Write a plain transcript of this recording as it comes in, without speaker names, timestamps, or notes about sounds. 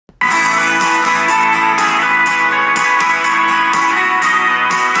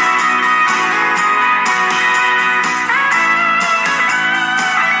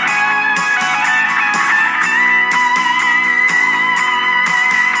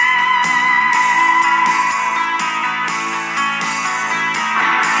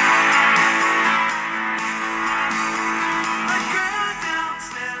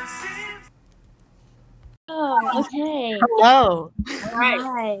Hello. All right,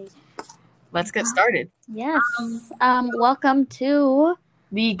 Hi. let's get started. Yes. Welcome to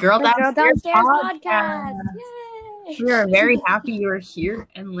The Girl the Girl Downstairs Downstairs podcast. podcast. Yay! We are very happy you are here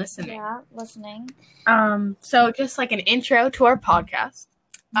and listening. Yeah, listening. So just like an intro to our podcast.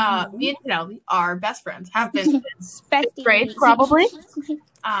 Me and Penelope are best friends, have been since fifth grade probably.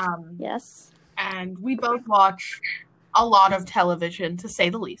 Yes. And we both watch a lot of television, to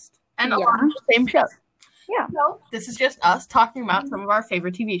say the least, and a Yeah. lot of the same shows. Yeah. So this is just us talking about some of our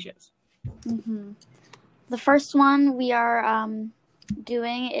favorite TV shows. Mm-hmm. The first one we are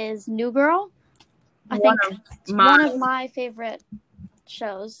doing is New Girl. I think one of my favorite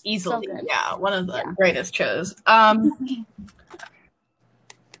shows. Easily, So good. yeah, one of the greatest shows.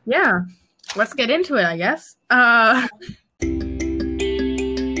 Yeah, let's get into it, I guess.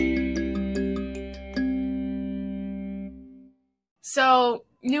 So,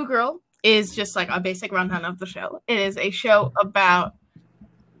 New Girl is just like a basic rundown of the show. It is a show about,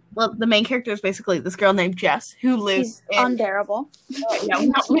 well, the main character is basically this girl named Jess who lives She's unbearable. Yeah,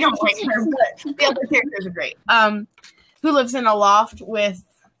 we don't like her, but the other characters are great. Who lives in a loft with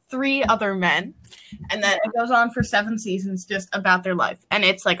 3 other men, and then it goes on for 7 seasons just about their life, and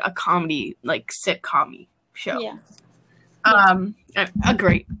it's like a comedy, like sitcom show. Yeah. A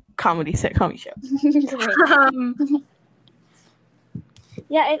great comedy sitcom show.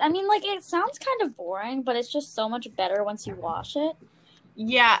 Yeah, it sounds kind of boring, but it's just so much better once you watch it.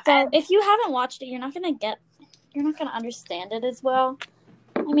 Yeah. So if you haven't watched it, you're not gonna understand it as well.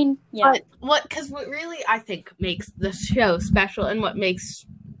 I mean, yeah. But what really I think makes the show special, and what makes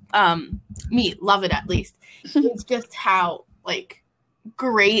me love it at least, is just how like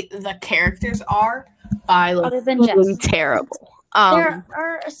great the characters are by like other than Jess. Terrible. There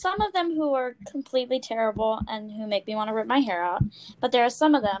are some of them who are completely terrible and who make me want to rip my hair out, but there are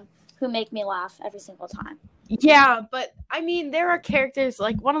some of them who make me laugh every single time. Yeah, but I mean, there are characters,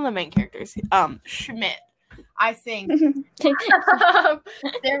 like one of the main characters, Schmidt. I think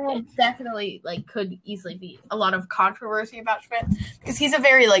there will definitely, like, could easily be a lot of controversy about Schmidt, because he's a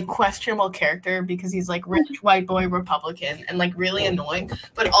very, like, questionable character, because he's, like, rich white boy Republican and, like, really annoying,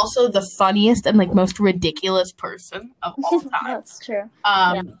 but also the funniest and, like, most ridiculous person of all time. That's true.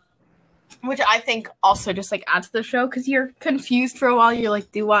 Which I think also just, like, adds to the show, because you're confused for a while. You're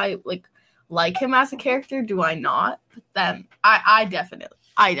like, do I, like him as a character? Do I not? But then I definitely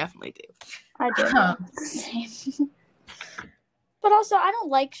do. I do. Same. But also, I don't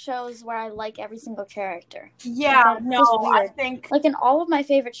like shows where I like every single character. Yeah, no, I think... Like, in all of my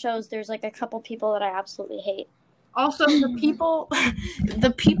favorite shows, there's, like, a couple people that I absolutely hate. Also, the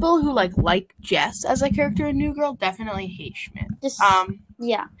people who, like Jess as a character in New Girl definitely hate Schmidt.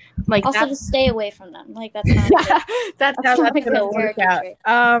 Yeah. Like, also, just stay away from them. Like, that's not... that's how that's going to work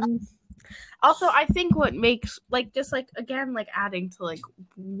out. Also, I think what makes, like, just, like, again, like, adding to, like,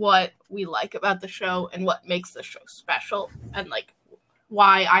 what we like about the show and what makes the show special and, like,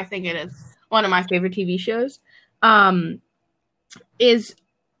 why I think it is one of my favorite TV shows, is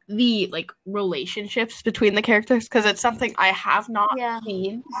the, like, relationships between the characters, because it's something I have not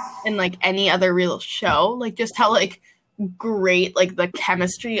seen in, like, any other real show. Like, just how, like, great, like, the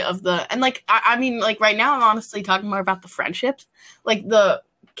chemistry of the... And, like, I mean, like, right now I'm honestly talking more about the friendships. Like, the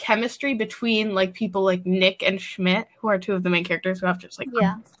chemistry between, like, people like Nick and Schmidt, who are 2 of the main characters who have just, like,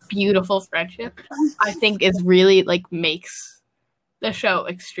 a beautiful friendship, I think is really, like, makes the show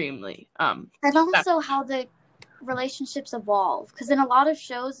extremely and also how the relationships evolve, because in a lot of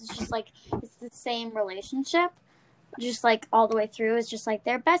shows it's just like it's the same relationship just like all the way through. It's just like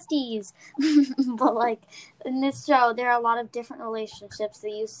they're besties. But like in this show there are a lot of different relationships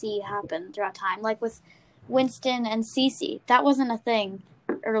that you see happen throughout time, like with Winston and Cece. That wasn't a thing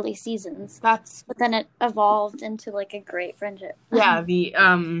early seasons, but then it evolved into like a great friendship. Yeah, the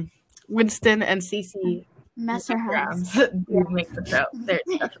Winston and Cece Messerhounds make the show very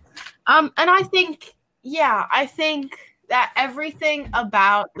special. And I think that everything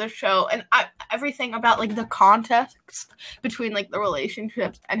about the show and everything about like the context between like the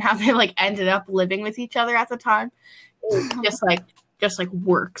relationships and how they like ended up living with each other at the time is just like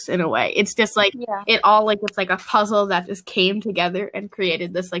works in a way. It's just like it all like it's like a puzzle that just came together and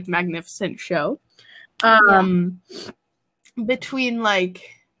created this like magnificent show. Between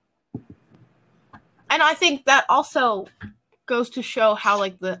like, and I think that also goes to show how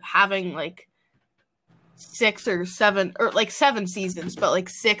like having like 6 or 7 or like 7 seasons, but like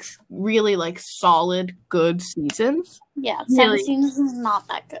 6 really like solid good seasons. Yeah, 7 seasons is not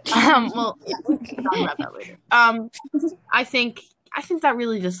that good. Well, we can talk about that later. I think that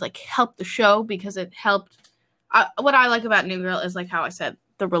really just like helped the show, because it helped. What I like about New Girl is like how I said,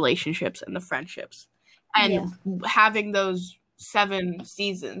 the relationships and the friendships, And having those 7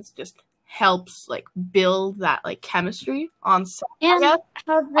 seasons just helps like build that like chemistry on set. And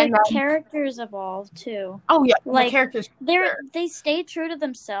how the characters evolve too. Oh yeah, like the characters they stay true to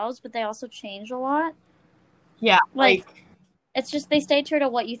themselves, but they also change a lot. Yeah, like it's just they stay true to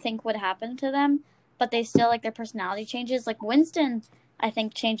what you think would happen to them, but they still like their personality changes. Like Winston, I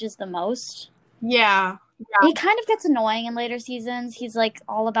think, changes the most. Yeah. He kind of gets annoying in later seasons. He's like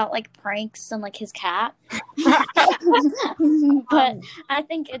all about like pranks and like his cat. But I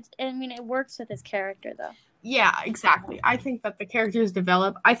think it works with his character though. Yeah, exactly. I think that the characters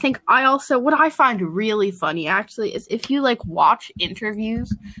develop. I think what I find really funny actually is if you like watch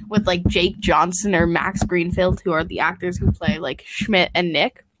interviews with like Jake Johnson or Max Greenfield, who are the actors who play like Schmidt and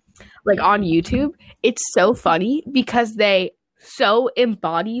Nick, like on YouTube, it's so funny because they so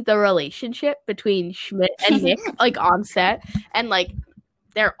embody the relationship between Schmidt and Nick like on set, and like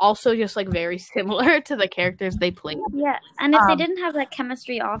they're also just like very similar to the characters they play. Yeah, and if they didn't have that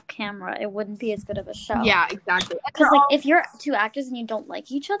chemistry off camera, it wouldn't be as good of a show. Yeah, exactly. Because like if you're 2 actors and you don't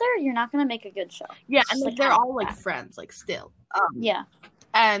like each other, you're not gonna make a good show. Yeah, and like they're all like friends, like still. Yeah,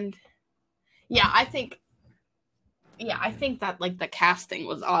 and I think that like the casting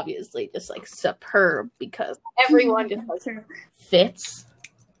was obviously just like superb because everyone just like fits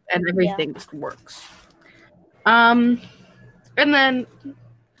and everything just works. And then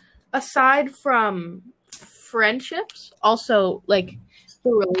aside from friendships, also like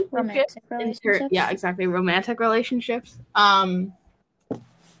the romantic relationships. Yeah, exactly, romantic relationships. Some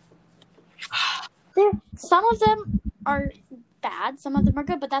of them are bad, some of them are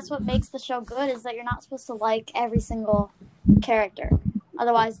good, but that's what makes the show good, is that you're not supposed to like every single character,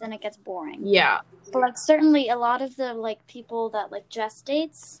 otherwise then it gets boring. Yeah, but like certainly a lot of the like people that like Jess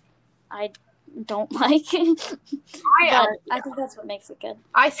dates, I don't like. I think that's what makes it good.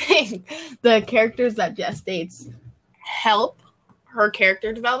 I think the characters that Jess dates help her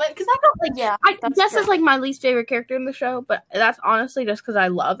character development, because I don't like Jess is like my least favorite character in the show, but that's honestly just because I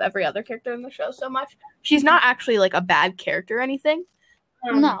love every other character in the show so much. She's not actually like a bad character or anything.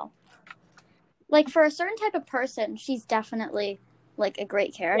 No, like for a certain type of person, she's definitely like a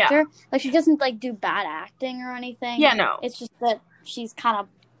great character. Yeah. Like she doesn't like do bad acting or anything. Yeah, no, it's just that she's kind of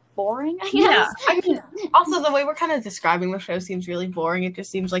boring, I guess. Yeah, I mean, also the way we're kind of describing the show seems really boring. It just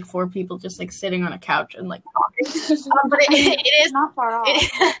seems like 4 people just like sitting on a couch and like talking. But it is not far off.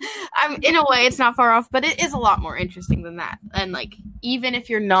 In a way, it's not far off, but it is a lot more interesting than that. And like, even if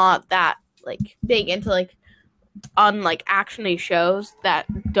you're not that like big into like like actiony shows that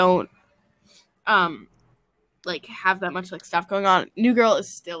don't like have that much like stuff going on, New Girl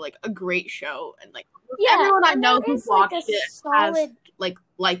is still like a great show, and like everyone I know who's watched it has like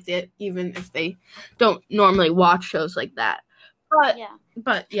liked it, even if they don't normally watch shows like that. But yeah,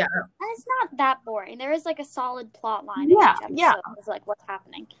 and it's not that boring. There is like a solid plot line. Yeah, in each episode of, like what's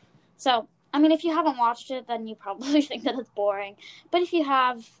happening. So I mean, if you haven't watched it, then you probably think that it's boring. But if you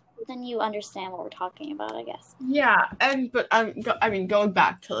have, then you understand what we're talking about, I guess. Yeah, but I mean, going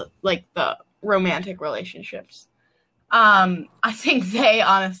back to like the romantic relationships, I think they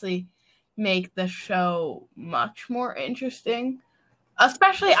honestly make the show much more interesting.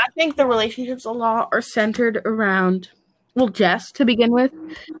 Especially, I think the relationships a lot are centered around, well, Jess to begin with.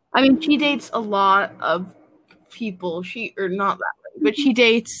 I mean, she dates a lot of people. Not that way, but she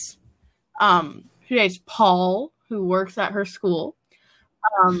dates Paul, who works at her school.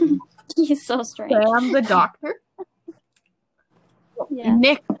 He's so strange. Sam, the doctor. Yeah.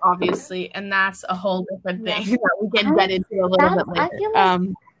 Nick, obviously, and that's a whole different thing that we can get into a little bit later. I feel like,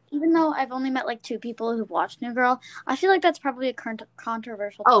 even though I've only met like 2 people who watched New Girl, I feel like that's probably a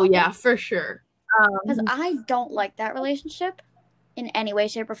controversial topic. Oh yeah, for sure. Because I don't like that relationship in any way,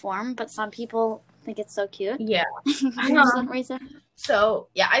 shape, or form, but some people think it's so cute. Yeah. For some reason. So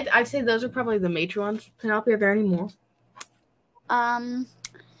yeah, I'd say those are probably the major ones. Penelope, are there any more?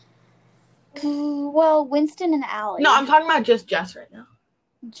 Well, Winston and Allie. No, I'm talking about just Jess right now.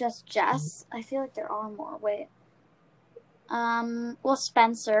 Just Jess? I feel like there are more. Wait. Well,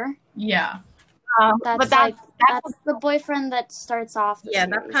 Spencer. Yeah. That's the boyfriend that starts off. Yeah,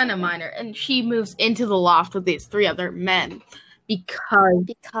 that's kind of minor, and she moves into the loft with these 3 other men because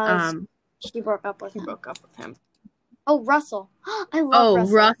she broke up with him. Oh, Russell! I love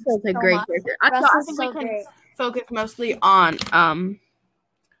Russell. Russell's a great character. I think we can focus mostly on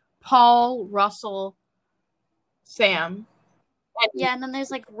Paul, Russell, Sam. And then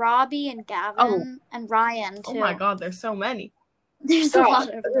there's like Robbie and Gavin and Ryan too. Oh my God, there's so many. There's a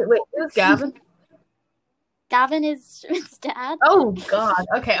lot of them. Wait, who's Gavin? Gavin is Schmidt's dad. Oh God.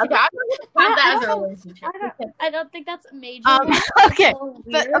 Okay. I'm gonna count that as a relationship. I don't think that's major. Okay.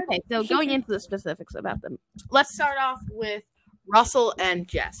 So going into the specifics about them, let's start off with Russell and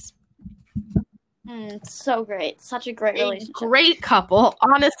Jess. So great. Such a great relationship. Great couple.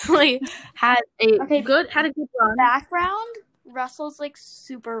 Honestly, had a good run. Background, Russell's like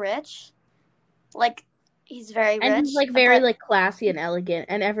super rich. Like he's very rich. And he's like very like classy and elegant,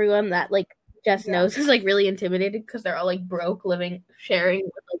 and everyone that like Jess knows is like really intimidated because they're all like broke, sharing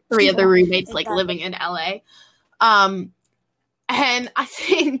with like 3 other roommates like living in LA. And I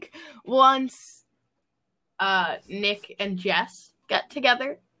think once Nick and Jess get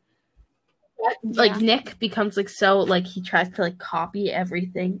together, like Nick becomes like so like he tries to like copy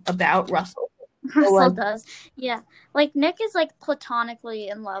everything about Russell. Russell does. Yeah. Like Nick is like platonically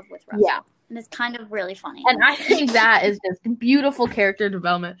in love with Russell. Yeah. And it's kind of really funny. And I think that is just beautiful character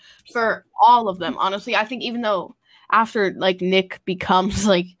development for all of them. Honestly, I think even though after like Nick becomes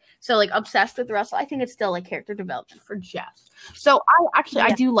like so like obsessed with Russell, I think it's still like character development for Jess. So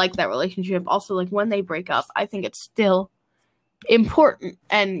I do like that relationship. Also, like when they break up, I think it's still important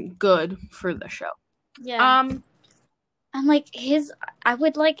and good for the show. Yeah. And like I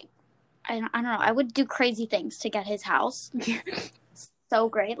would like I don't know, I would do crazy things to get his house. So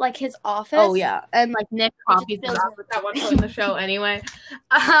great, like his office. Oh yeah, and like Nick copies that one from the show anyway.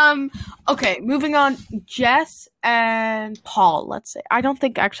 Okay, moving on. Jess and Paul. Let's say I don't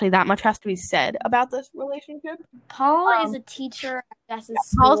think actually that much has to be said about this relationship. Paul is a teacher at Jess's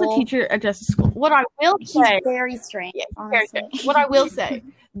school. Paul's a teacher at Jess's school. What I will say, he's very strange. Yeah, honestly. What I will say,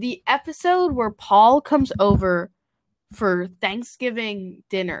 the episode where Paul comes over for Thanksgiving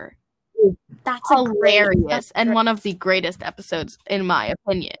dinner. That's hilarious and one of the greatest episodes in my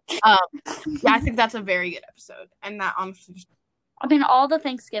opinion. Yeah, I think that's a very good episode, and that honestly. I mean, all the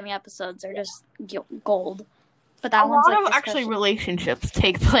Thanksgiving episodes are just gold, but that one's like a lot of actually relationships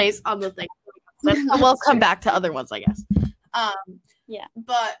take place on the Thanksgiving episode. We'll come back to other ones, I guess. Yeah,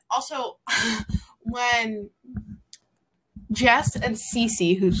 but also when Jess and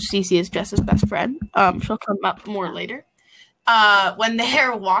Cece, who Cece is Jess's best friend, she'll come up more later. When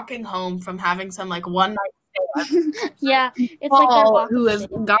they're walking home from having some like one night stand, yeah, it's Paul, like they're walking who has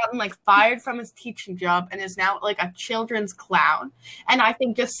gotten like fired from his teaching job and is now like a children's clown. And I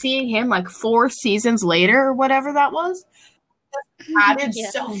think just seeing him like 4 seasons later or whatever that was added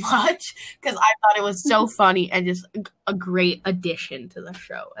so much because I thought it was so funny and just a great addition to the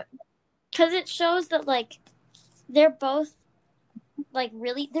show. Because it shows that like they're both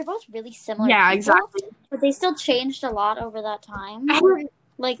really similar. Yeah, people, exactly. But they still changed a lot over that time.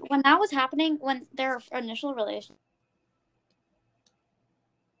 Like when that was happening, when their initial relationship,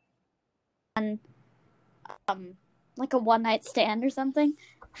 and like a one night stand or something.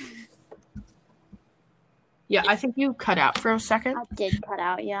 Yeah, I think you cut out for a second. I did cut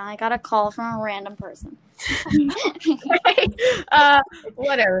out. Yeah, I got a call from a random person.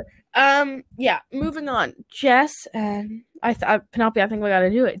 Whatever. Yeah, moving on. Jess and Penelope, I think we gotta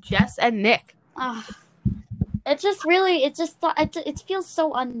do it. Jess and Nick. It feels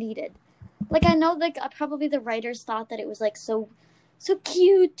so unneeded. Like I know, like probably the writers thought that it was like so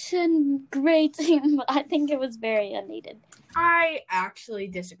cute and great, but I think it was very unneeded. I actually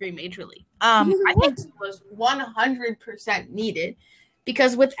disagree majorly. I think it was 100% needed.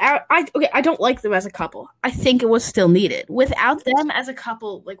 Because I don't like them as a couple. I think it was still needed. Without them as a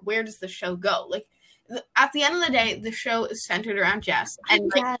couple, like, where does the show go? Like, at the end of the day, the show is centered around Jess.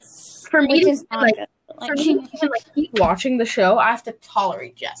 And, like, for me to keep watching the show, I have to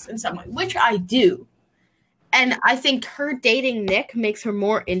tolerate Jess in some way, which I do. And I think her dating Nick makes her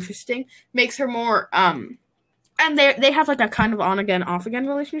more interesting, makes her more, and they have, like, a kind of on-again, off-again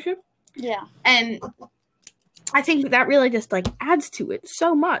relationship. Yeah. And I think that really just like adds to it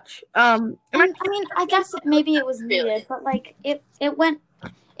so much. I mean, I guess maybe it was needed, but like it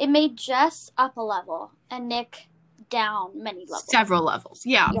made Jess up a level and Nick down many levels. Several levels,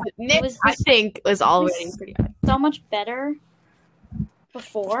 yeah. But Nick, I think, was already pretty high. So much better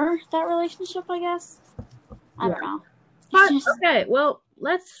before that relationship, I guess. I don't know. But, okay, well,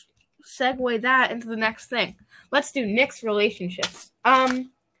 let's segue that into the next thing. Let's do Nick's relationships.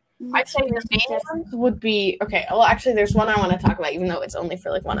 I'd say the main ones would be okay. Well, actually, there's one I want to talk about, even though it's only for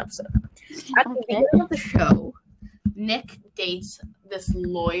like one episode. At the beginning of the show, Nick dates this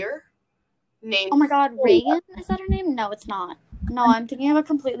lawyer named. Oh my God, Reagan? Is that her name? No, it's not. No, I'm thinking of a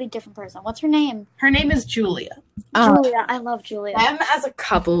completely different person. What's her name? Her name is Julia. Julia, I love Julia. Them as a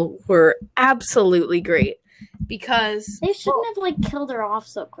couple were absolutely great because they shouldn't have like killed her off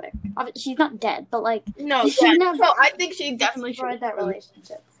so quick. She's not dead, but like no, I think she definitely should have that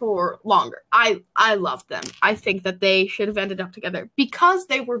relationship for longer. I love them. I think that they should have ended up together because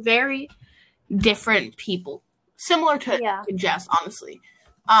they were very different people, similar to Jess, honestly.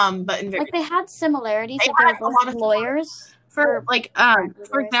 But in like they had similarities. They had a lot of lawyers. For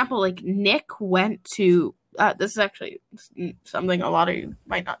example, like Nick went to. This is actually something a lot of you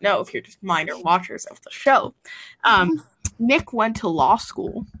might not know if you're just minor watchers of the show. Nick went to law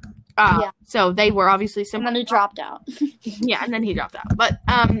school. So they were obviously similar. And then he dropped out. Yeah, and then he dropped out. But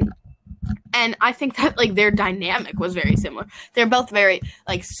and I think that like their dynamic was very similar. They're both very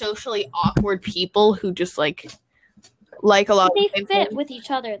like socially awkward people who just like a lot. They fit with each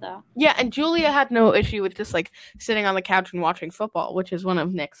other though. Yeah, and Julia had no issue with just like sitting on the couch and watching football, which is one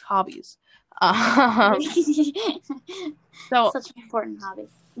of Nick's hobbies. So such an important hobby.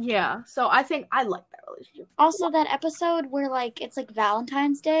 Yeah, so I think I like that relationship. Also, that episode where like it's like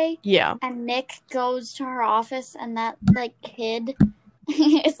Valentine's Day. Yeah. And Nick goes to her office, and that like kid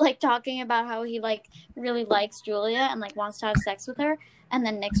is like talking about how he like really likes Julia and like wants to have sex with her, and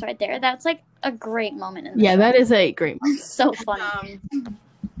then Nick's right there. That's like a great moment in the show. That is a great moment. It's so funny.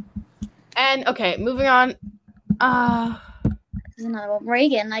 And okay, moving on. There's another one.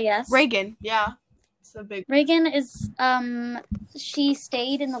 Reagan, I guess. Reagan, yeah. It's a big. Reagan is she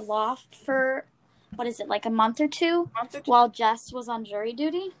stayed in the loft for what is it, like a month or two while Jess was on jury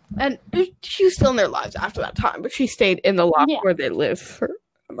duty. And she was still in their lives after that time, but she stayed in the loft where they lived for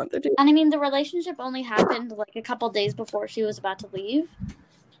a month or two. And I mean, the relationship only happened like a couple days before she was about to leave.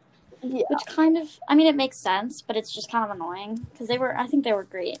 Yeah. Which kind of, I mean, it makes sense, but it's just kind of annoying because I think they were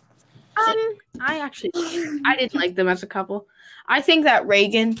great. I didn't like them as a couple. I think that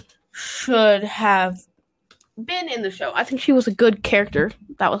Reagan should have been in the show. I think she was a good character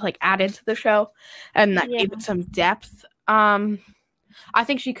that was like added to the show and that gave it some depth. I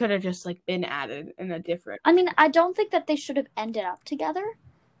think she could have just like been added in a different. I mean, I don't think that they should have ended up together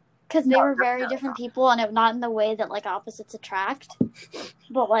because they were very different people, and not in the way that like opposites attract,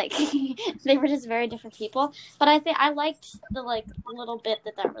 but like they were just very different people. But I think I liked the like little bit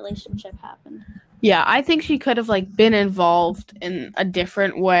that relationship happened. Yeah, I think she could have like been involved in a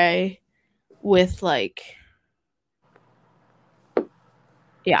different way with like.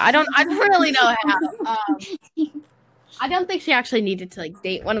 Yeah, I don't really know how. I don't think she actually needed to like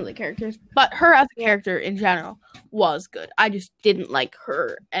date one of the characters, but her as a character in general was good. I just didn't like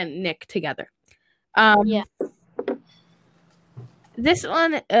her and Nick together. This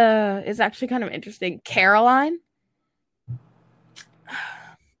one is actually kind of interesting. Caroline.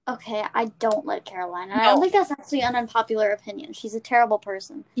 Okay, I don't like Caroline. And I don't think that's actually an unpopular opinion. She's a terrible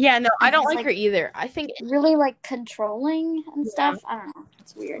person. Yeah, no, I don't like her either. I think really like controlling and stuff. I don't know.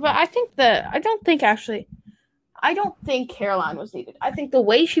 It's weird. But I don't think Caroline was needed. I think the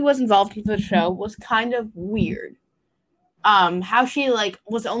way she was involved in the show was kind of weird. How she like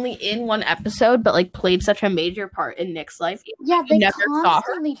was only in one episode, but like played such a major part in Nick's life. Yeah, they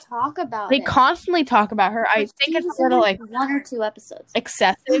constantly talk about her. They constantly talk about her. I think it's a little like 1 or 2 episodes.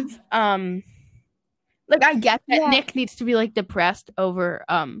 Excessive. Like I get that Nick needs to be like depressed over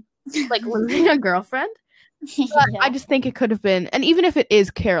like losing a girlfriend. But I just think it could have been, and even if it is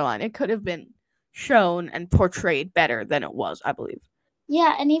Caroline, it could have been shown and portrayed better than it was, I believe.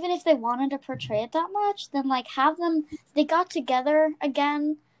 Yeah, and even if they wanted to portray it that much, then like have them, they got together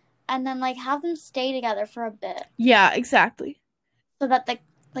again, and then like have them stay together for a bit. Yeah, exactly. So that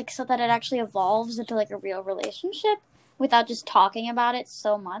so that it actually evolves into like a real relationship without just talking about it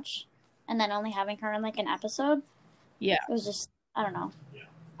so much, and then only having her in like an episode. Yeah, it was just, I don't know.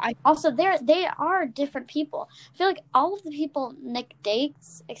 Also, they are different people. I feel like all of the people Nick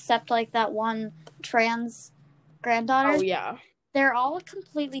dates, except like that one trans granddaughter. Oh yeah. They're all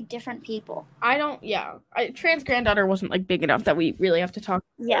completely different people. Trans granddaughter wasn't like big enough that we really have to talk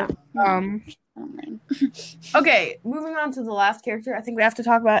about. Okay, moving on to the last character I think we have to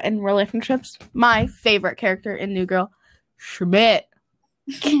talk about in relationships. My favorite character in New Girl, Schmidt.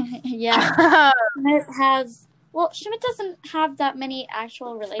 Yeah. Schmidt doesn't have that many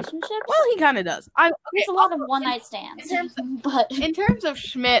actual relationships. Well, he kind of does. There's a lot of one-night stands. In terms of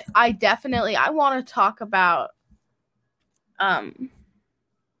Schmidt, I want to talk about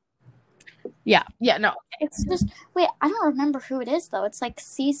It's just, wait, I don't remember who it is, though. It's like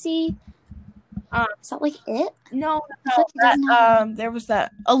Cece. Is that like it? No, there was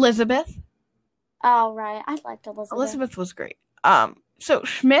that Elizabeth. Oh, right. I liked Elizabeth. Elizabeth was great. So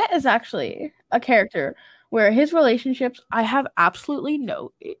Schmidt is actually a character where his relationships, I have absolutely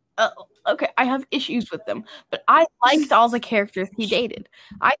no I have issues with them, but I liked all the characters he dated.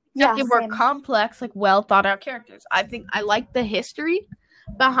 I think that they were complex, like well thought out characters. I think I liked the history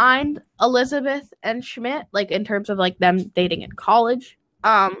behind Elizabeth and Schmidt, like in terms of like them dating in college.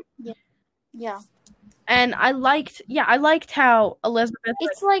 Yeah. And I liked how Elizabeth.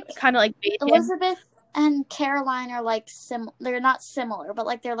 It's like kind of like Elizabeth and Caroline are like they're not similar, but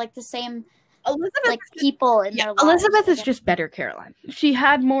like they're like the same. Elizabeth, like people in their lives. Elizabeth is just better Caroline. She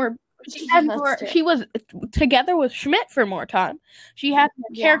had more. She was together with Schmidt for more time. She had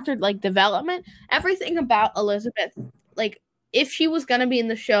character like development. Everything about Elizabeth, like if she was gonna be in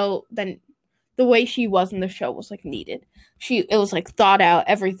the show, then the way she was in the show was like needed. It was like thought out.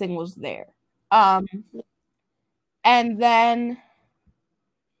 Everything was there. And then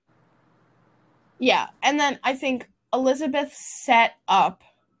I think Elizabeth set up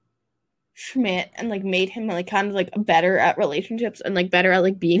Schmidt and like made him like kind of like better at relationships and like better at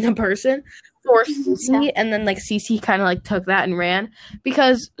like being a person for Cece, and then like Cece kind of like took that and ran,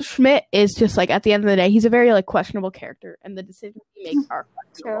 because Schmidt is just like at the end of the day he's a very like questionable character and the decisions he makes are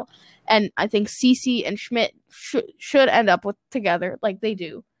questionable. And I think Cece and Schmidt should end up together like they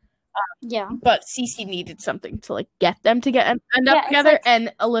do. But Cece needed something to like get them to end up together, like,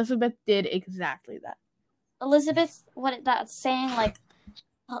 and Elizabeth did exactly that. Elizabeth, that's saying like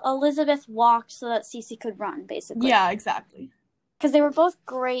Elizabeth walked so that Cece could run, basically. Yeah, exactly. Because they were both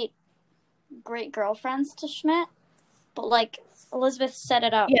great girlfriends to Schmidt, but like Elizabeth set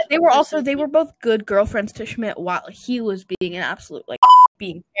it up. Yeah, they were both good girlfriends to Schmidt while he was being an absolute like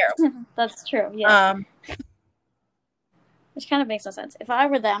being terrible. That's true. Yeah. Which kind of makes no sense. If I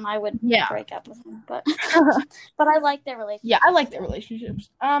were them, I would break up with him. But but I like their relationship. Yeah, I like their relationships.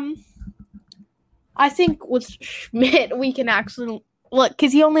 I think with Schmidt we can actually look,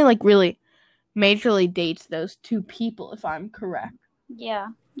 because he only like really majorly dates those two people, if I'm correct. Yeah.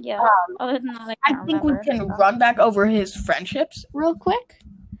 Other than that, I think we can run back over his friendships real quick,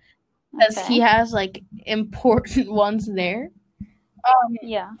 because he has like important ones there.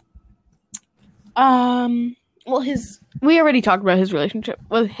 Well, we already talked about his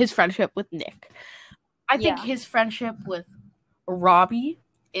friendship with Nick. I think his friendship with Robbie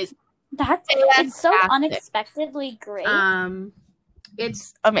is it's so unexpectedly great.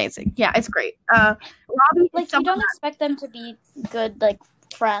 It's amazing. Yeah, it's great. Robbie, like you don't expect them to be good like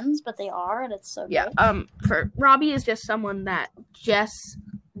friends, but they are, and it's so good. Yeah. For Robbie is just someone that Jess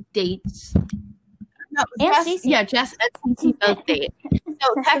dates. No, Jess and Cece both date.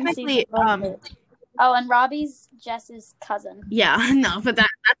 So technically, and Robbie's Jess's cousin. Yeah, no, but that's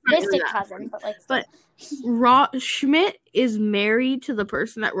not distant cousin, but like. Schmidt is married to the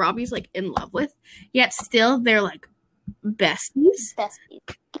person that Robbie's like in love with, yet still they're like besties.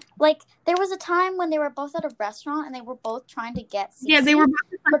 Like there was a time when they were both at a restaurant and they were both trying to get Cece. Yeah, they were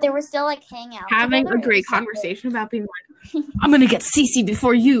both, but they were still like hanging out, having a great conversation about being like, I'm gonna get Cece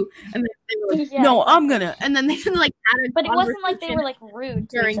before you, and then they were like, no, I'm gonna, and then they like had but it wasn't like they were like rude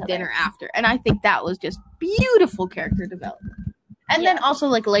during dinner after, and I think that was just beautiful character development. And then also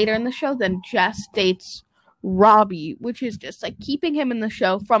like later in the show, then Jess dates Robbie, which is just like keeping him in the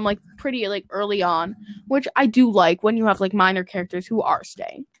show from like pretty like early on, which I do like when you have like minor characters who are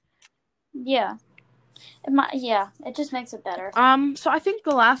staying. Yeah. It just makes it better. So I think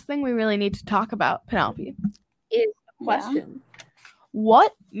the last thing we really need to talk about, Penelope, is a question.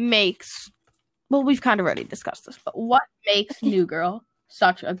 What makes, well, we've kind of already discussed this, but what makes New Girl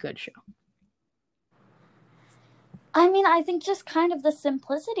such a good show? I mean, I think just kind of the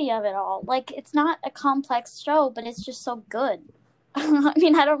simplicity of it all. Like, it's not a complex show, but it's just so good. I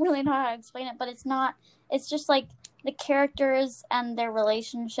mean, I don't really know how to explain it, but it's just like the characters and their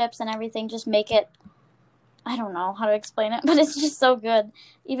relationships and everything just make it, I don't know how to explain it, but it's just so good.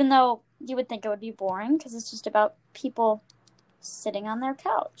 Even though you would think it would be boring, because it's just about people sitting on their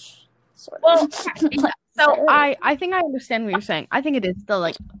couch, sort of. Well, so I think I understand what you're saying. I think it is still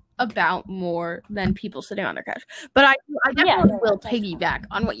like about more than people sitting on their couch, but I definitely will piggyback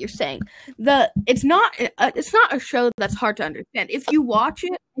on what you're saying. It's not a show that's hard to understand. If you watch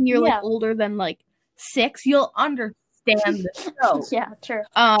it and you're like older than like 6, you'll understand the show. Yeah, true.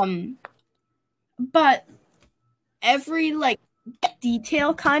 But every like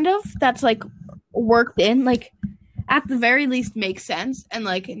detail kind of that's like worked in, like at the very least makes sense, and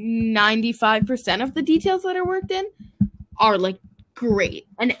like 95% of the details that are worked in are like great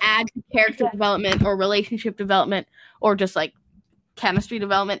and add to character development or relationship development or just like chemistry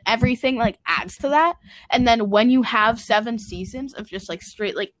development. Everything like adds to that. And then when you have 7 seasons of just like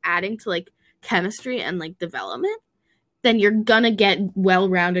straight like adding to like chemistry and like development, then you're gonna get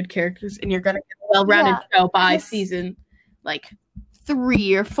well-rounded characters, and you're gonna get a well-rounded show by season like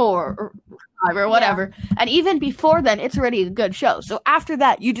 3 or 4 or 5 or whatever. And even before then, it's already a good show. So after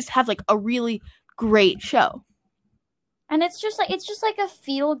that, you just have like a really great show. And it's just like a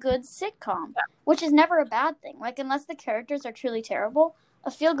feel-good sitcom, which is never a bad thing. Like, unless the characters are truly terrible,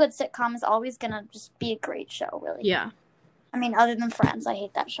 a feel-good sitcom is always gonna just be a great show, really. Yeah. I mean, other than Friends, I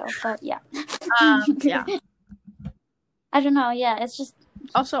hate that show, but yeah. Yeah. I don't know. Yeah, it's just.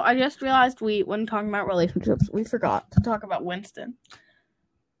 Also, I just realized when talking about relationships, we forgot to talk about Winston.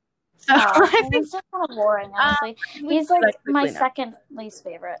 So Winston's kind of boring, honestly. He's like my second least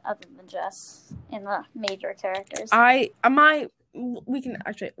favorite, other than Jess, in the major characters. We'll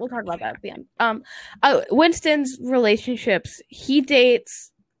talk about that at the end. Winston's relationships. He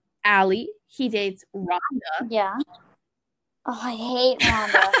dates Allie. He dates Rhonda. Yeah. Oh, I hate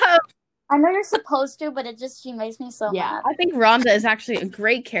Rhonda. I know you're supposed to, but she makes me so mad. I think Rhonda is actually a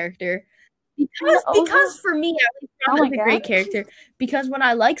great character. Because for me, at least, Rhonda is a great character. Because when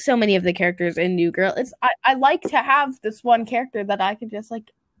I like so many of the characters in New Girl, I like to have this one character that I could just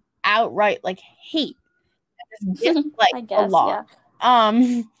like outright like hate and just dislike a lot.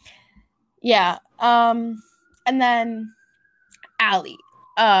 Yeah. And then Allie.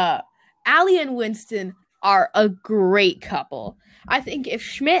 Allie and Winston are a great couple. I think if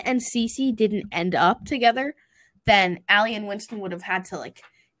Schmidt and Cece didn't end up together, then Allie and Winston would have had to like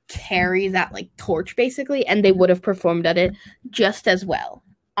carry that like torch basically, and they would have performed at it just as well.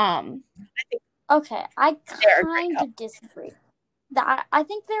 I kind of disagree. I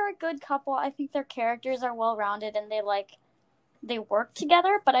think they're a good couple. I think their characters are well rounded and they work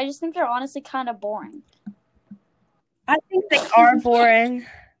together, but I just think they're honestly kind of boring. I think they are boring.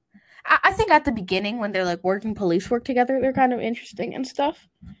 I think at the beginning when they're like working police work together, they're kind of interesting and stuff.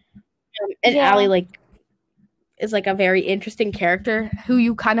 And Allie like is like a very interesting character who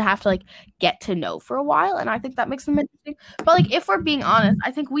you kind of have to like get to know for a while, and I think that makes them interesting. But like if we're being honest,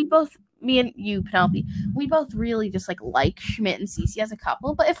 I think me and you, Penelope, we both really just like Schmidt and Cece as a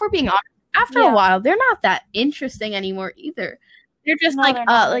couple. But if we're being honest, after a while, they're not that interesting anymore either. They're just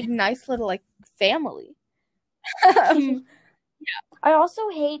like nice little like family. I also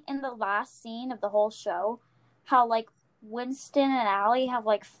hate in the last scene of the whole show how like Winston and Allie have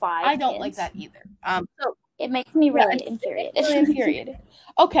like 5 I don't kids. like that either. So it makes me really infuriated.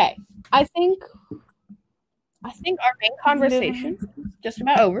 Okay, I think our main conversation is just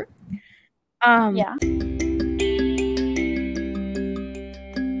about over.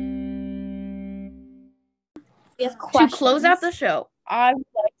 We have questions. To close out the show, I would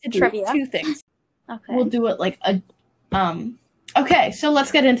like to do Trivia. 2 things. Okay. We'll do it like a Okay, so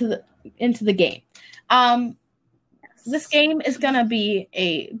let's get into the game. This game is gonna be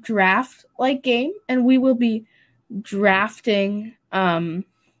a draft like game, and we will be drafting our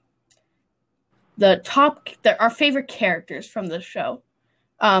favorite characters from the show.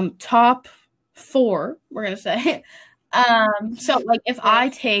 Top 4, we're gonna say. So like if I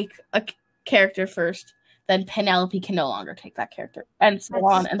take a character first, then Penelope can no longer take that character, and so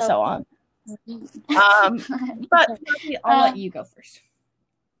on and so on. But I'll let you go first.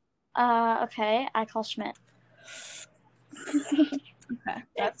 Okay, I call Schmidt. Okay,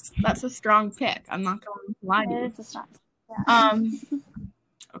 that's a strong pick. I'm not going to lie to you. It's a strong. Yeah.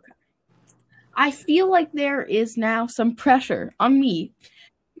 Okay. I feel like there is now some pressure on me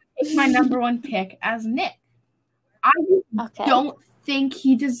to take my number 1 pick as Nick. I don't think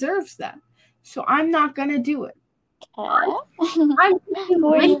he deserves that, so I'm not gonna do it. I'm picking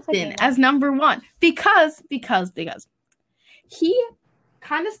Winston as number 1 because he kind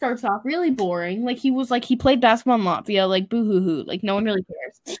of starts off really boring. Like he played basketball in Latvia, like boo-hoo-hoo, like no one really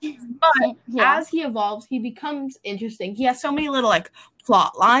cares. But as he evolves, he becomes interesting. He has so many little like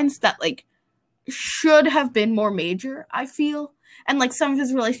plot lines that like should have been more major, I feel. And like some of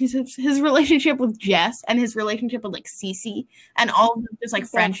his relationship with Jess and his relationship with like Cece and all of his like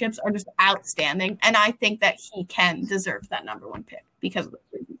friendships are just outstanding. And I think that he can deserve that number 1 pick because of this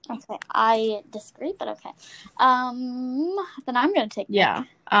reason. Okay, I disagree, but okay. Then I'm gonna take. Yeah.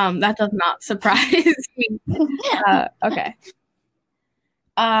 That does not surprise me. Okay.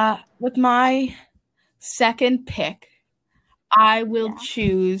 With my second pick, I will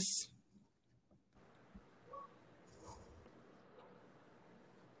choose.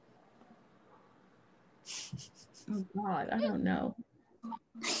 Oh God, I don't know.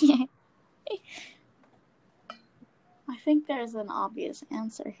 I think there's an obvious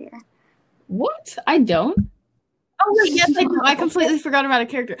answer here. What? I don't. Oh wait, yes, I do. I completely forgot about a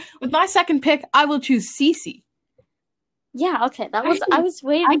character. With my second pick, I will choose Cece. Yeah, okay. I was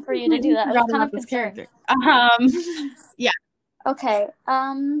waiting for you to do that. I was kind of concerned. Yeah. Okay.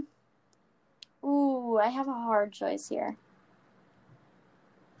 Ooh, I have a hard choice here.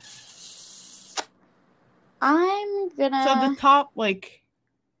 I'm gonna. So the top, like,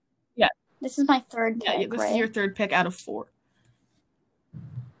 yeah. This is my third pick. Yeah, this right? is your third pick out of 4.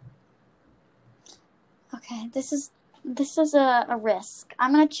 Okay, this is a risk.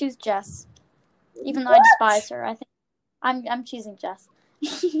 I'm gonna choose Jess, even though I despise her. I think I'm choosing Jess.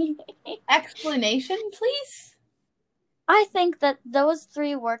 Explanation, please. I think that those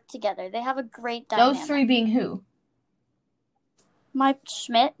 3 work together. They have a great dynamic. Those 3 being who? My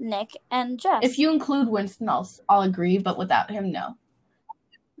Schmidt, Nick, and Jess. If you include Winston, I'll agree, but without him, no.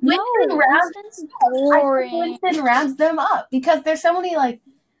 Winston's boring. Winston rounds them up because there's so many, like,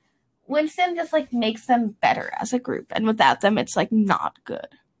 Winston just, like, makes them better as a group, and without them, it's, like, not good.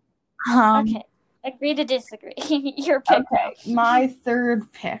 Okay, agree to disagree. Your pick. Okay, my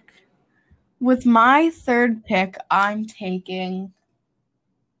third pick. With my third pick, I'm taking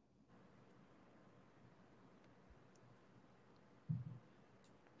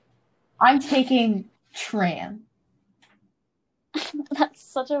Tran. That's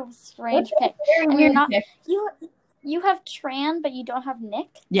such a strange pick. And you're not pick. You have Tran, but you don't have Nick?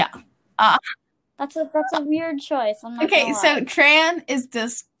 Yeah. That's a weird choice. I'm not okay, so Tran is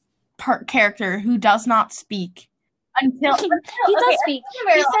this character who does not speak until he does speak.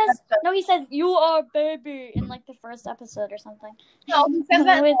 He says you are baby in like the first episode or something. No, he says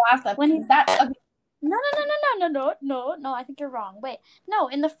that in the last episode. No, I think you're wrong. Wait. No,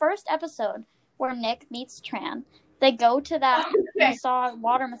 in the first episode where Nick meets Tran, they go to that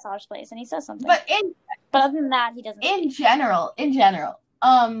water massage place and he says something. But other than that, he doesn't. In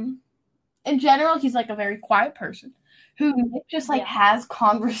general, he's like a very quiet person who Nick just like has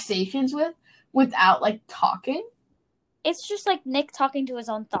conversations with without like talking. It's just like Nick talking to his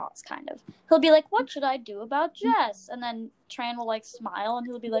own thoughts, kind of. He'll be like, "What should I do about Jess?" And then Tran will like smile and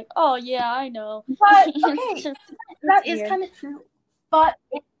he'll be like, "Oh yeah, I know." But okay, that is kind of true. But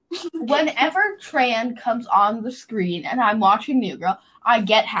whenever Tran comes on the screen and I'm watching New Girl, I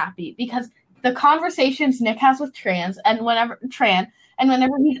get happy because the conversations Nick has with Tran and whenever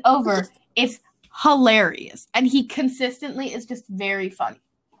he's over, it's hilarious. And he consistently is just very funny.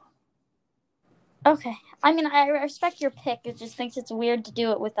 Okay. I mean, I respect your pick. It just thinks it's weird to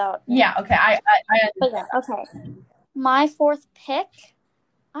do it without. Yeah, okay. I okay. My fourth pick,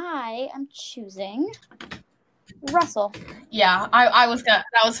 I am choosing Russell. Yeah, I was gonna.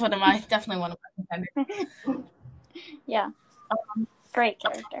 That was definitely one of my contenders. Yeah. Great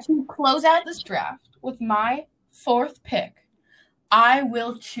character. To close out this draft with my fourth pick, I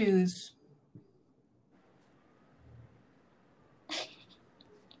will choose.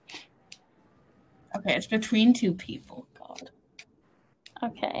 Okay, it's between 2 people. God.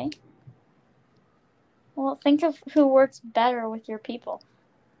 Okay. Well, think of who works better with your people.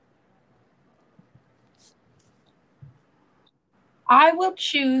 I will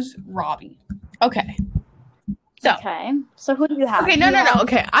choose Robbie. Okay. So who do you have? Okay, no.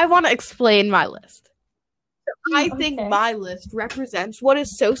 Okay, I want to explain my list. I think my list represents what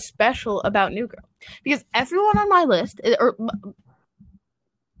is so special about New Girl. Because everyone on my list, or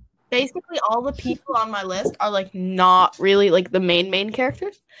basically all the people on my list are like not really like the main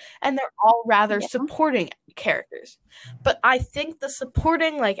characters. And they're all rather supporting characters. But I think the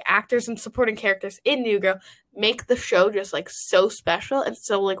supporting like actors and supporting characters in New Girl make the show just like so special and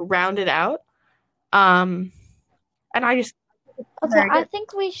so like rounded out. And I just I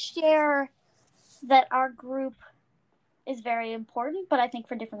think we share that our group is very important, but I think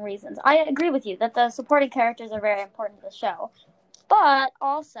for different reasons. I agree with you that the supporting characters are very important to the show, but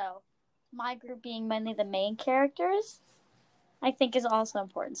also my group being mainly the main characters, I think is also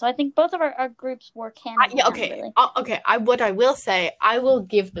important. So I think both of our groups work hand in hand. Really. What I will say, I will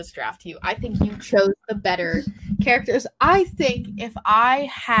give this draft to you. I think you chose the better characters. I think if I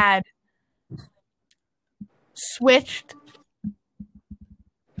had switched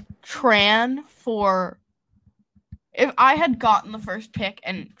Tran if I had gotten the first pick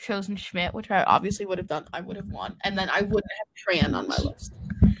and chosen Schmidt, which I obviously would have done, I would have won, and then I wouldn't have Tran on my list.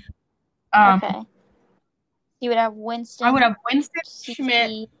 Okay. You would have Winston. I would have Winston,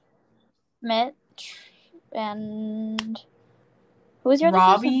 Schmidt, and who was your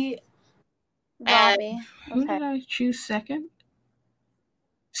Robbie? Robbie. Who did I choose second?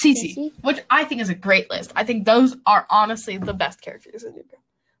 Cece, which I think is a great list. I think those are honestly the best characters in New Girl.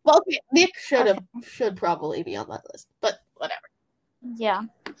 Well, okay, Nick should probably be on that list, but whatever. Yeah.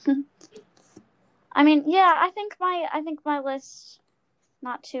 I mean, yeah, I think my list,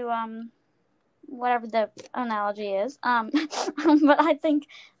 not to whatever the analogy is. But I think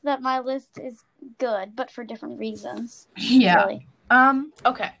that my list is good, but for different reasons. Yeah. Really.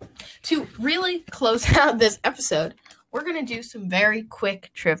 Okay. To really close out this episode, we're going to do some very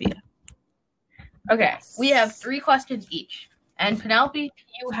quick trivia. Okay. Yes. We have 3 questions each. And Penelope,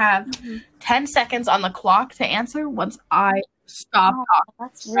 you have 10 seconds on the clock to answer once I stop talking.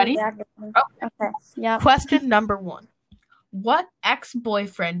 That's really ready? Okay. Yeah. Question number 1. What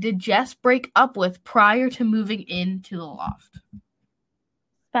ex-boyfriend did Jess break up with prior to moving into the loft?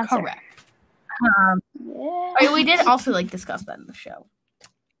 Spencer. Correct. We did also discuss that in the show.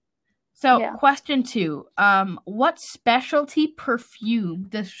 So, Question 2. What specialty perfume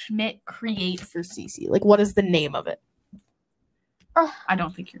does Schmidt create for Cece? What is the name of it? I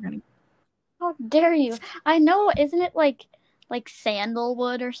don't think you're gonna. How dare you? I know, isn't it like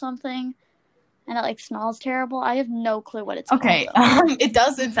sandalwood or something? And it smells terrible. I have no clue what it's called. Okay, it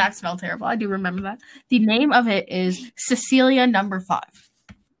does in fact smell terrible. I do remember that. The name of it is Cecilia No. 5.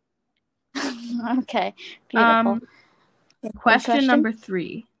 Okay, beautiful. Question number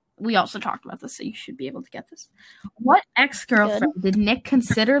 3. We also talked about this, so you should be able to get this. What ex-girlfriend did Nick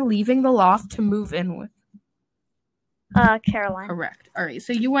consider leaving the loft to move in with? Caroline. Correct. All right,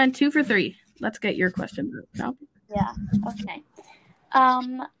 so you went 2 for 3. Let's get your question now. Yeah. Okay.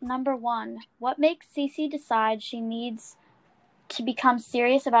 Number 1. What makes Cece decide she needs to become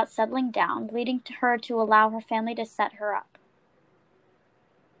serious about settling down, leading to her to allow her family to set her up?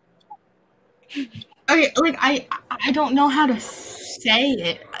 Okay, I don't know how to say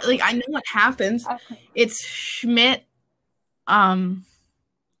it. I know what happens. Okay. It's Schmidt,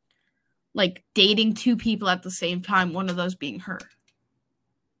 dating 2 people at the same time, one of those being her.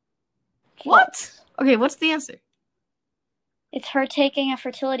 What? Okay, what's the answer? It's her taking a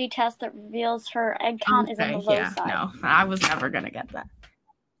fertility test that reveals her egg count is on the low side. No, I was never going to get that.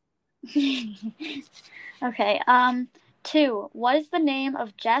 Okay, 2. What is the name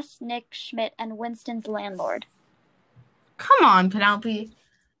of Jess, Nick, Schmidt, and Winston's landlord? Come on, Penelope.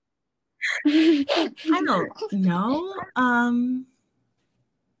 I don't know.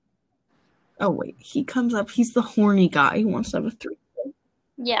 Oh, wait. He comes up. He's the horny guy who wants to have a threesome.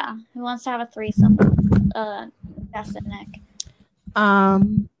 Yeah, who wants to have a threesome. Jess and Nick. I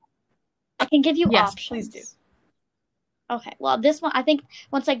can give you options. Yes, please do. Okay, well, this one, I think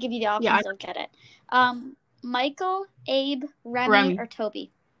once I give you the options, you'll get it. Michael, Abe, Remy, or Toby?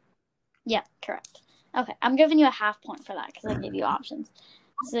 Yeah, correct. Okay, I'm giving you a half point for that because I gave you options.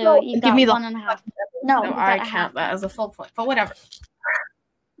 So you got 1.5. No, I count that as a full point, but whatever.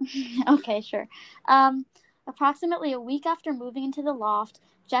 Okay, sure. Approximately a week after moving into the loft,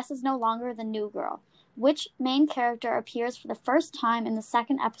 Jess is no longer the new girl. Which main character appears for the first time in the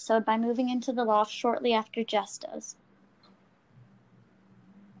 2nd episode by moving into the loft shortly after Jess does?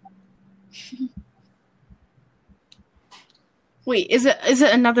 Wait, is it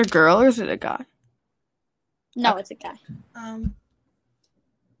another girl or is it a guy? No, It's a guy.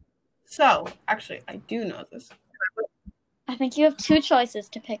 So, actually, I do know this. I think you have 2 choices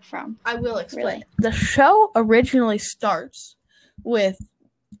to pick from. I will explain. Really? The show originally starts with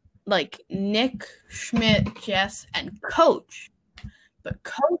Nick, Schmidt, Jess, and Coach. But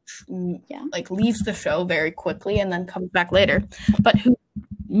Coach leaves the show very quickly and then comes back later. But who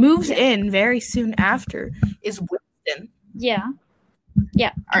moves in very soon after is Winston. Yeah.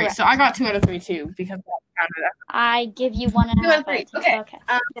 All right, so I got 2 out of 3 too because that counted. I give you 1.5 out of 3. Okay.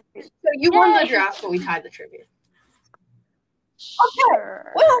 So you won the draft, but we tied the trivia. Sure.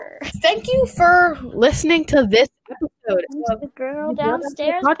 Okay. Well, thank you for listening to this episode of the Girl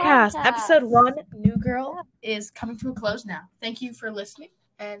Downstairs podcast. Episode 1, New Girl, is coming to a close now. Thank you for listening,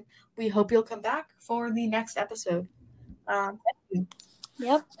 and we hope you'll come back for the next episode. Thank you.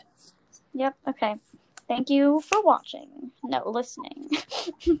 Yep. Okay. Thank you for watching. No, listening.